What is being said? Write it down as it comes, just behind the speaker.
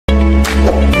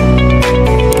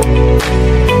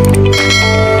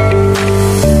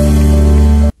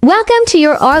Welcome to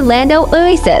your Orlando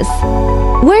oasis,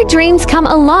 where dreams come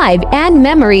alive and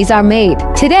memories are made.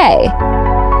 Today,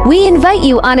 we invite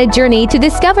you on a journey to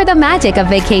discover the magic of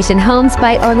vacation homes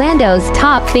by Orlando's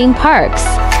top theme parks.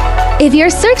 If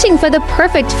you're searching for the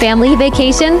perfect family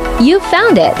vacation, you've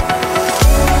found it.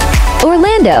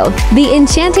 Orlando, the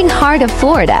enchanting heart of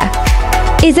Florida,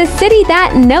 is a city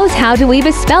that knows how to weave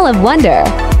a spell of wonder.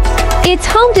 It's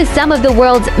home to some of the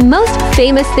world's most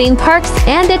famous theme parks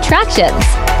and attractions,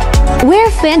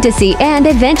 where fantasy and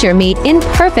adventure meet in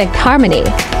perfect harmony.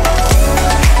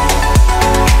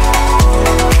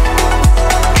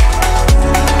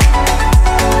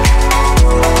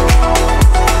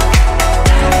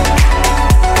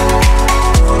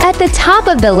 At the top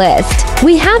of the list,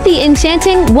 we have the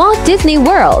enchanting Walt Disney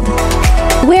World,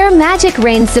 where magic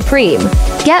reigns supreme.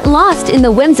 Get lost in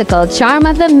the whimsical charm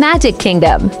of the Magic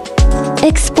Kingdom.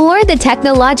 Explore the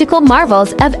technological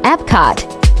marvels of Epcot.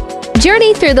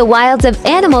 Journey through the wilds of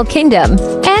Animal Kingdom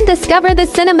and discover the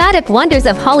cinematic wonders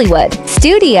of Hollywood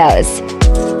Studios.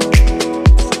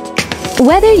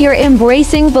 Whether you're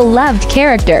embracing beloved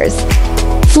characters,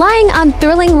 flying on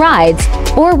thrilling rides,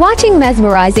 or watching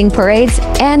mesmerizing parades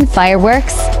and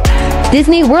fireworks,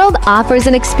 Disney World offers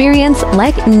an experience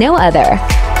like no other.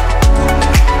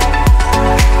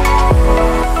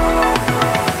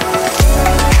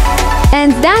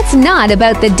 And that's not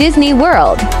about the Disney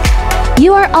World.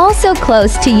 You are also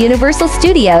close to Universal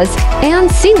Studios and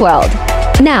SeaWorld.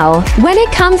 Now, when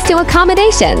it comes to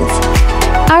accommodations,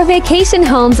 our vacation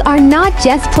homes are not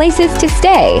just places to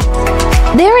stay.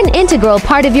 They're an integral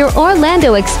part of your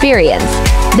Orlando experience.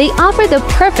 They offer the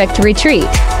perfect retreat,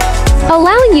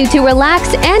 allowing you to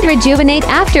relax and rejuvenate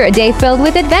after a day filled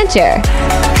with adventure.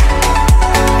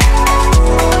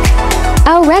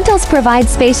 Our rentals provide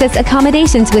spacious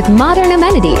accommodations with modern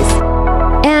amenities.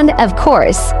 And, of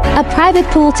course, a private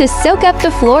pool to soak up the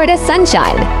Florida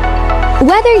sunshine.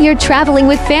 Whether you're traveling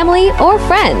with family or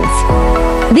friends,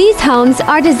 these homes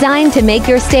are designed to make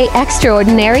your stay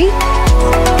extraordinary.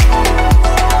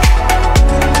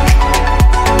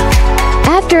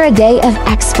 After a day of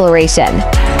exploration,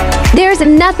 there's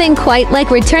nothing quite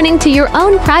like returning to your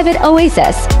own private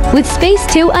oasis with space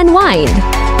to unwind,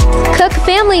 cook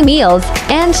family meals,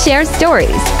 and share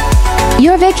stories.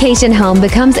 Your vacation home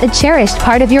becomes a cherished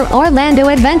part of your Orlando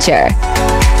adventure.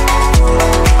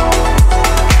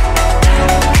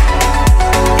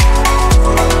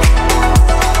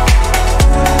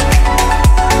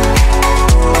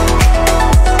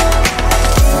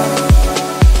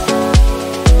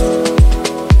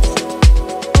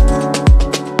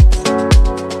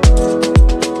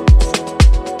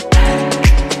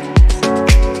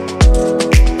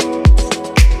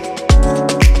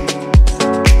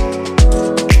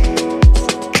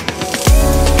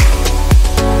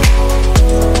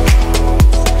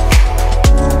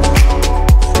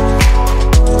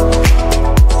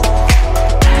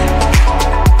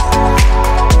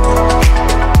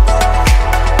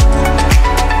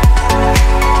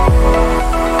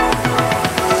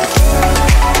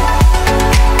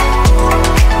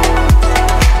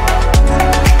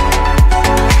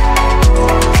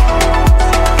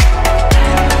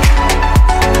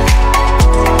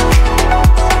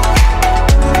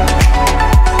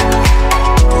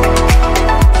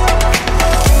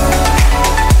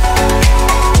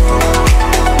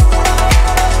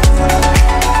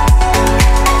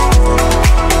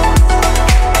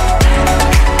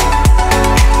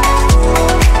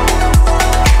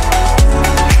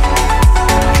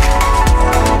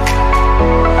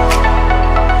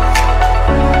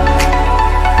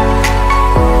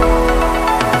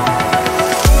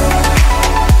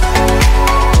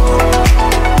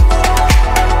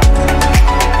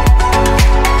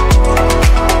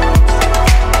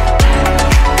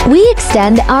 We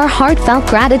extend our heartfelt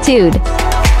gratitude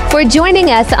for joining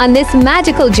us on this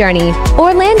magical journey.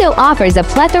 Orlando offers a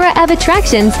plethora of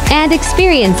attractions and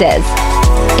experiences,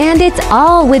 and it's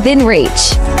all within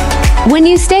reach. When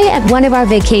you stay at one of our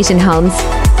vacation homes,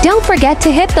 don't forget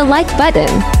to hit the like button,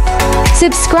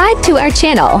 subscribe to our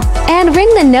channel, and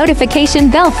ring the notification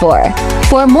bell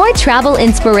for more travel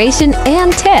inspiration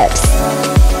and tips.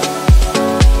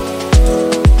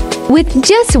 With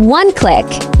just one click,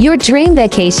 your dream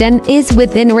vacation is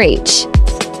within reach.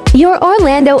 Your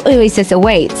Orlando oasis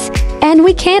awaits, and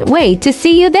we can't wait to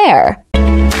see you there.